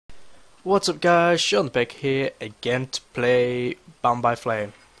What's up guys, Seanthebaker here again to play Bound by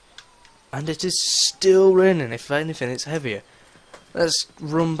Flame. And it is still raining, if anything it's heavier. Let's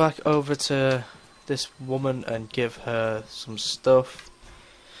run back over to this woman and give her some stuff.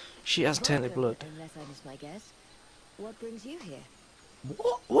 She has tainted blood. Unless I miss my guess. What brings you here?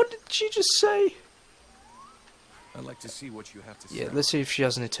 What did she just say? I'd like to see what you have to say. Yeah, let's see if she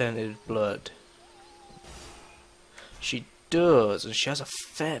has any tainted blood. She does, and she has a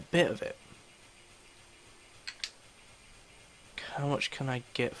fair bit of it. How much can I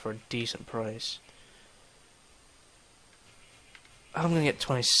get for a decent price? I'm gonna get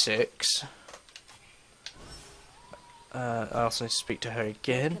 26. I also need to speak to her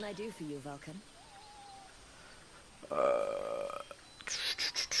again. What can I do for you, Vulcan?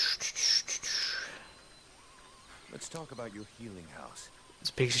 Let's talk about your healing house. It's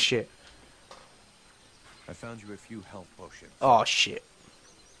a piece of shit. I found you a few health potions. Oh shit.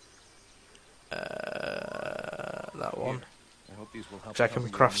 That one. I hope these will help. Which I can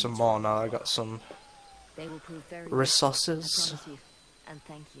craft some more now. I got some They will prove very resources. I promise you. And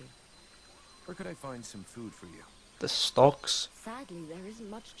thank you. Where could I find some food for you? The stocks. Sadly, there isn't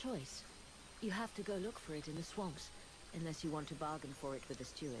much choice. You have to go look for it in the swamps, unless you want to bargain for it with the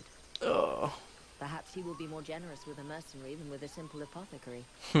steward. Oh. Perhaps he will be more generous with a mercenary than with a simple apothecary.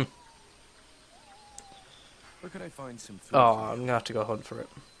 Where could I find some food? Oh, for I'm you? gonna have to go hunt for it.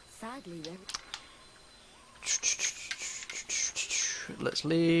 Sadly, there. Let's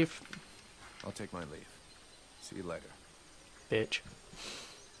leave, I'll take my leave. See you later. bitch.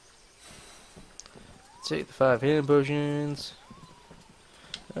 Take the 5 healing potions.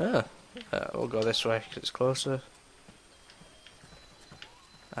 We'll go this way because it's closer.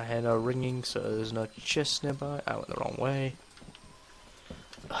 I hear no ringing, so there's no chest nearby. I went the wrong way.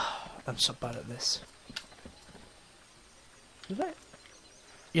 I'm so bad at this. Did I?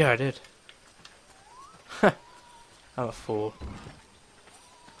 Yeah, I did. I'm a fool.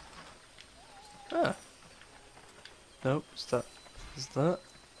 Ah. Nope, is that? Is that?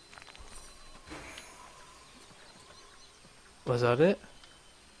 Was that it?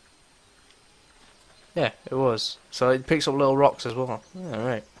 Yeah, it was. So it picks up little rocks as well.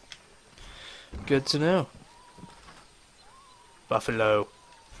 Alright. Good to know. Buffalo.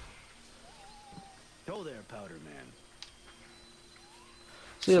 Go there, Powder Man.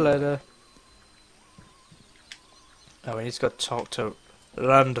 See you later. Oh, we need to go talk to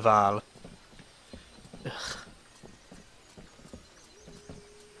Randval. Ugh.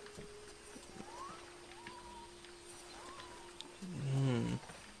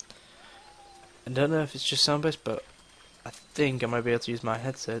 I don't know if it's just sound based, but I think I might be able to use my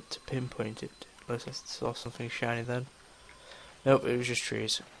headset to pinpoint it. Unless I saw something shiny then. Nope, it was just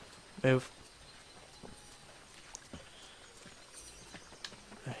trees. Move.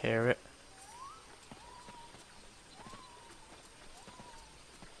 I hear it.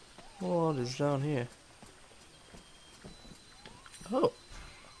 What is down here? Oh,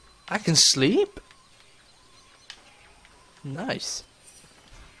 I can sleep? Nice.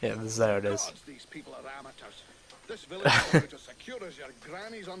 Yeah, there it is. Gods, these people are amateurs. This village is about as secure as your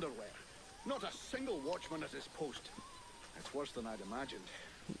granny's underwear. Not a single watchman at his post. It's worse than I'd imagined.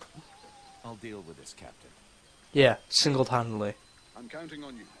 I'll deal with this, Captain. Yeah, single-handedly. I'm counting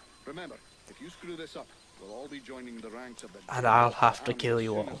on you. Remember, if you screw this up, we'll all be joining the ranks of the And I'll have to kill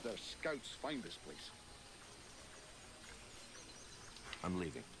you as soon all. as their scouts find this place. I'm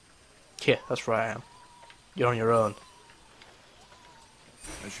leaving. Yeah, that's where I am. You're on your own.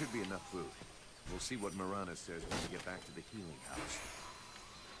 There should be enough food. We'll see what Marana says when we get back to the healing house.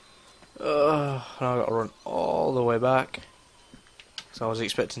 Now I've got to run all the way back. So I was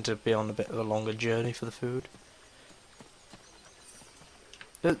expecting to be on a bit of a longer journey for the food.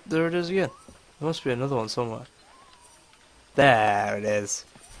 There it is again. There must be another one somewhere. There it is.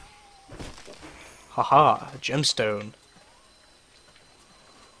 Haha, a gemstone.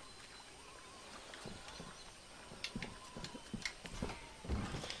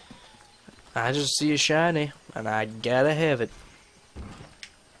 I just see a shiny, and I gotta have it.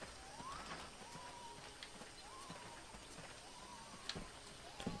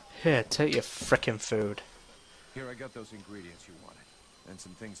 Here, take your frickin' food. Here, I got those ingredients you wanted. And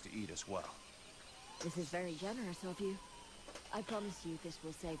some things to eat as well. This is very generous of you. I promise you this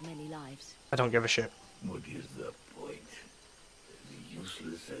will save many lives. I don't give a shit. What is the point? The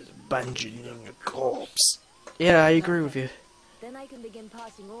useless as Abandoning a corpse. Yeah, I agree with you. Then I can begin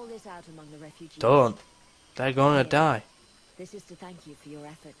passing all this out among the refugees. Don't. They're gonna die. This is to thank you for your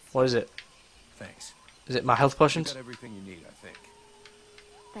efforts. What is it? Thanks. Is it my health You potions? got everything you need, I think.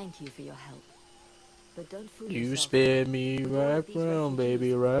 Thank you for your help. But don't fool You yourself. spin me right these round, refugees,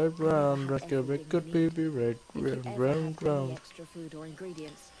 baby, right you round. have Like a everything record, you need. baby, right If you round, ever round, have any round. extra food or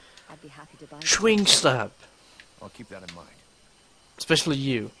ingredients, I'd be happy to buy them. Swing slap. I'll keep that in mind. Especially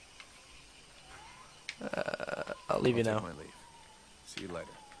you. I'll leave you I'll now. take my leave. See you later.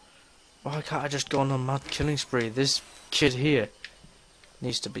 Why can't I just go on a mad killing spree? This kid here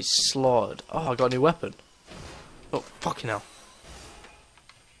needs to be slaughtered. Oh, I got a new weapon. Oh, fucking hell.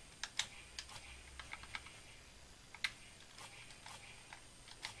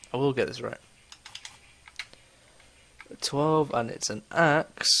 I will get this right. 12, and it's an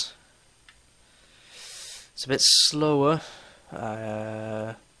axe. It's a bit slower.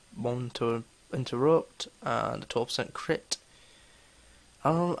 1 to interrupt, and a 12% crit.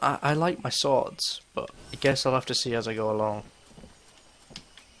 I like my swords, but I guess I'll have to see as I go along.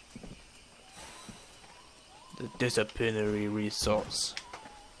 The disciplinary resource.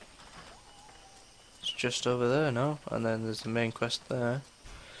 It's just over there now, and then there's the main quest there,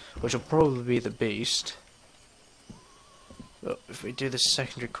 which will probably be the beast. But if we do the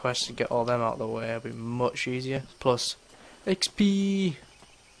secondary quest and get all them out of the way, it'll be much easier. Plus, XP!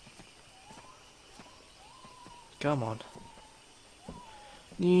 Come on.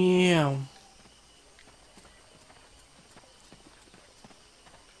 Yeah.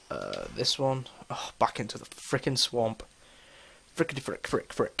 This one. Oh, back into the frickin' swamp. Frickety frick,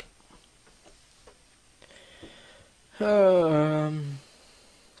 frick, frick.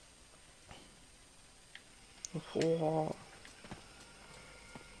 What?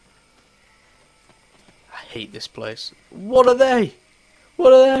 I hate this place. What are they?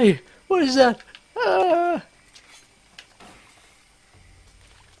 What are they? What is that? Ah!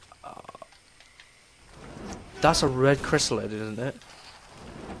 That's a red chrysalid, isn't it?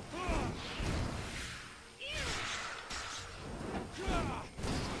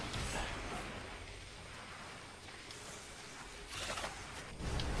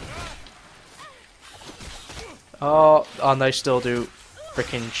 Oh, and they still do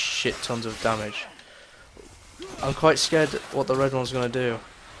freaking shit tons of damage. I'm quite scared what the red one's gonna do,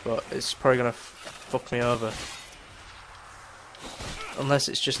 but it's probably gonna fuck me over. Unless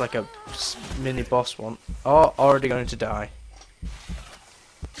it's just like a mini boss one. Oh, already going to die.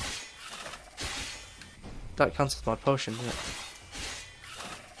 That cancels my potion, didn't it?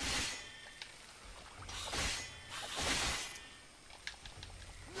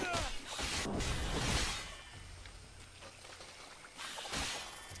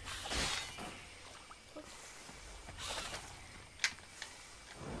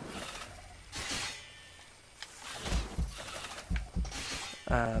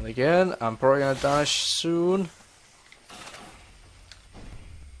 And again, I'm probably gonna die soon.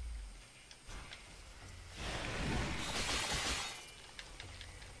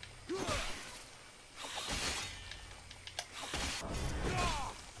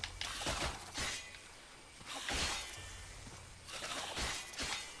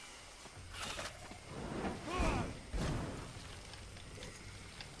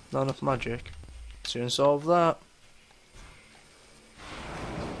 Not enough magic. Soon solve that.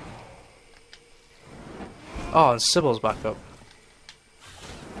 Oh, and Sybil's back up.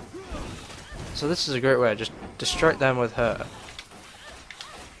 So this is a great way, just distract them with her.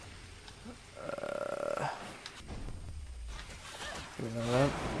 Give me that.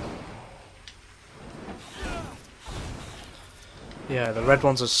 Yeah, the red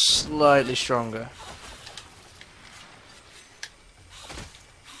ones are slightly stronger.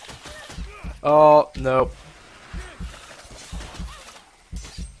 Oh, no.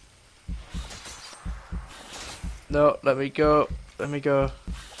 No, let me go. Let me go.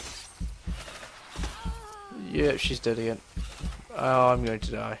 Yep, she's dead again. Oh, I'm going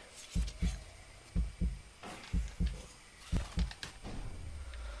to die.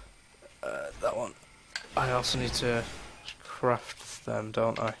 That one. I also need to craft them,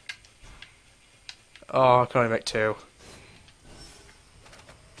 don't I? Oh, I can only make 2.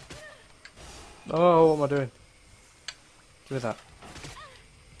 Oh, what am I doing? Give me that.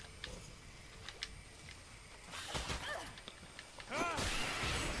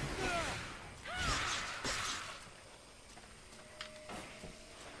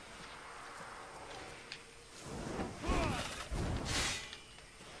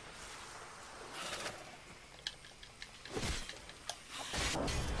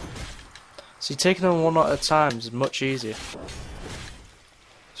 See, taking them one at a time is much easier.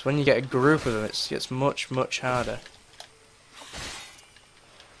 So when you get a group of them, it gets much, much harder.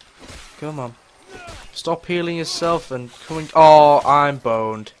 Come on. Stop healing yourself and coming. Oh, I'm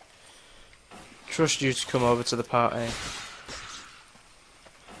boned. Trust you to come over to the party.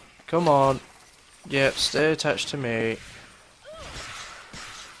 Come on. Yep, stay attached to me.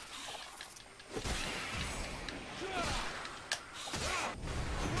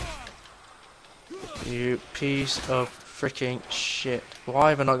 You piece of freaking shit. Why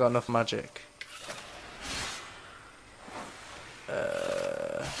have I not got enough magic?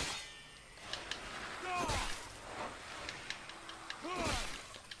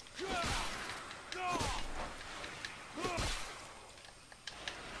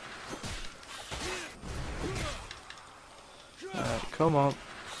 Come on.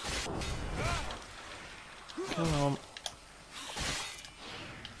 Come on.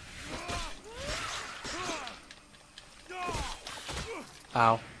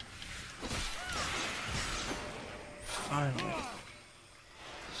 Ow. Finally.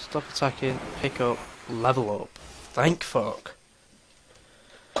 Stop attacking, pick up, level up. Thank fuck.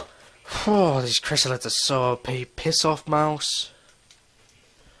 Oh, these chrysalids are so OP. Piss off, mouse.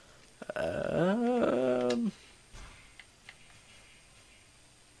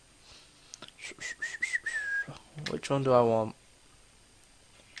 Which one do I want?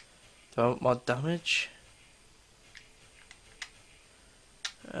 Do I want more damage?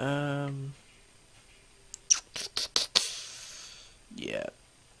 Yeah.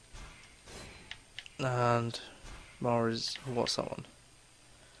 And more is, what's that one?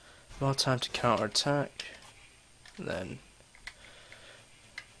 More time to counter attack. Then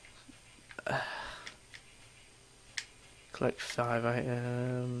collect 5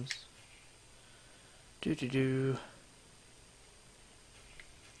 items.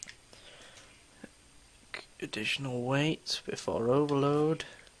 Additional weight before overload.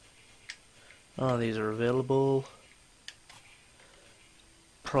 Oh, these are available.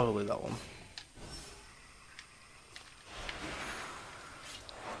 Probably that one.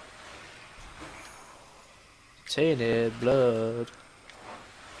 Tainted blood.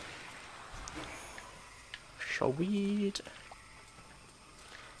 Sweet.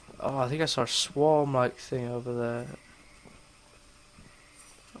 Oh, I think I saw a swarm-like thing over there.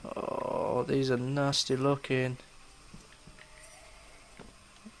 Oh, these are nasty looking.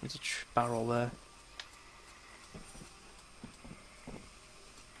 There's a barrel there.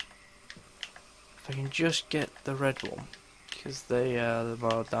 If I can just get the red one, because they are the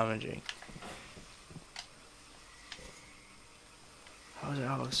more damaging. How is it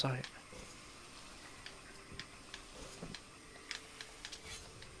out of sight?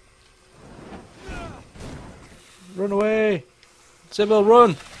 Run away! Sybil,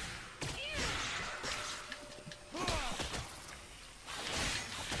 run!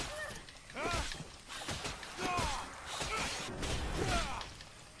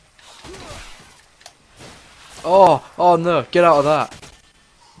 Oh no, get out of that.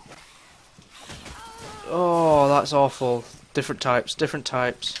 Oh, that's awful. Different types, different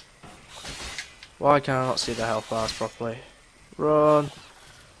types. Why can I not see the health bars properly? Run!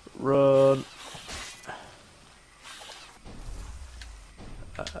 Run!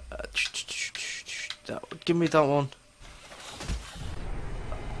 Give me that one.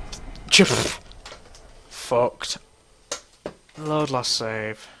 Fucked. Load last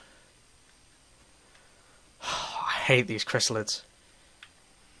save. I hate these chrysalids.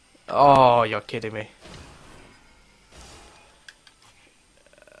 Oh, you're kidding me.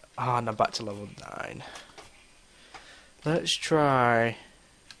 Ah, and I'm back to level 9. Let's try.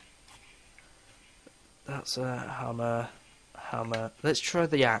 That's a hammer. Hammer. Let's try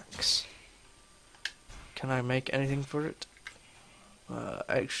the axe. Can I make anything for it?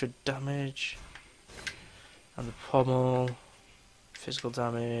 Extra damage. And the pommel. Physical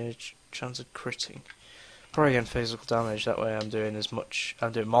damage. Chance of critting. Probably again physical damage. That way I'm doing as much.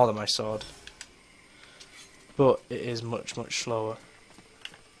 I'm doing more than my sword. But it is much, much slower.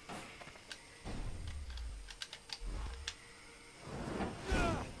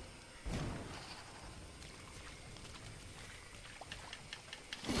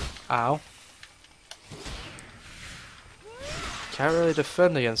 Ow. Can't really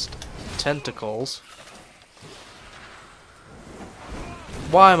defend against tentacles.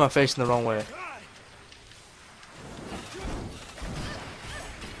 Why am I facing the wrong way?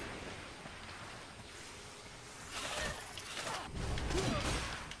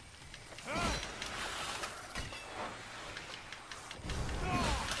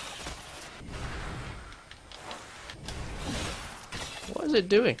 What is it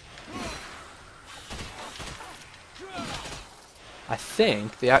doing? I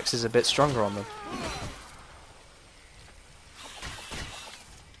think the axe is a bit stronger on them.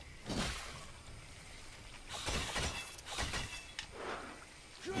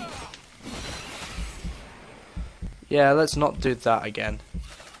 Yeah, let's not do that again.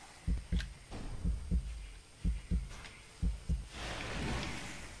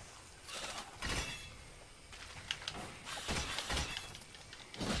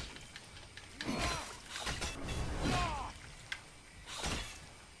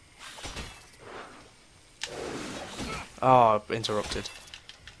 Oh, interrupted.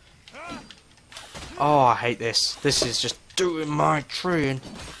 Oh, I hate this. This is just doing my train.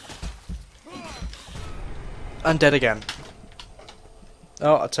 And dead again.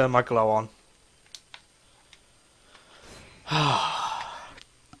 Oh, I turned my glow on.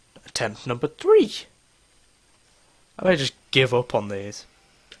 Attempt number 3. I may just give up on these.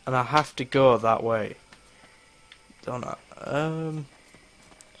 And I have to go that way. Don't I?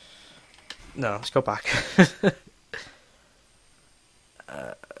 No, let's go back.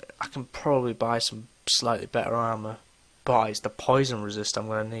 I can probably buy some slightly better armour. But it's the poison resist I'm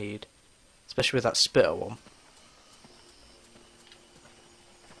going to need. Especially with that spitter one.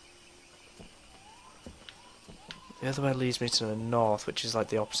 The other way leads me to the north, which is like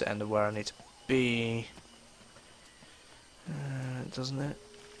the opposite end of where I need to be. Doesn't it?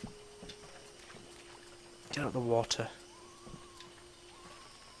 Get out of the water.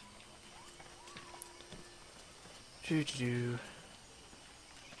 Doo-doo-doo.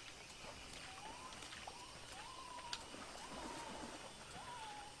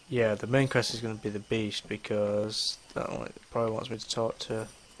 Yeah, the main quest is going to be the beast because that one probably wants me to talk to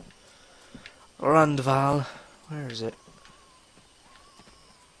Randval. Where is it?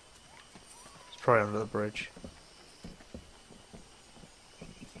 It's probably under the bridge.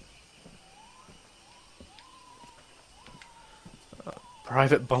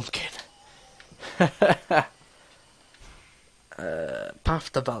 Private bumpkin. Path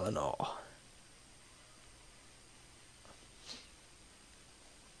to Valinor.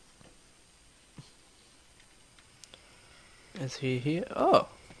 Is he here? Oh!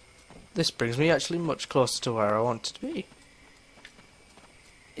 This brings me actually much closer to where I want to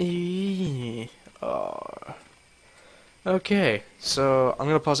be. Oh. Okay, so I'm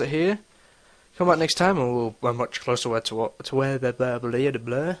going to pause it here. Come back next time and we're much closer to where closer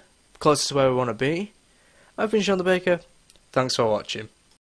to where we want to be. I've been Seanthebaker. Thanks for watching.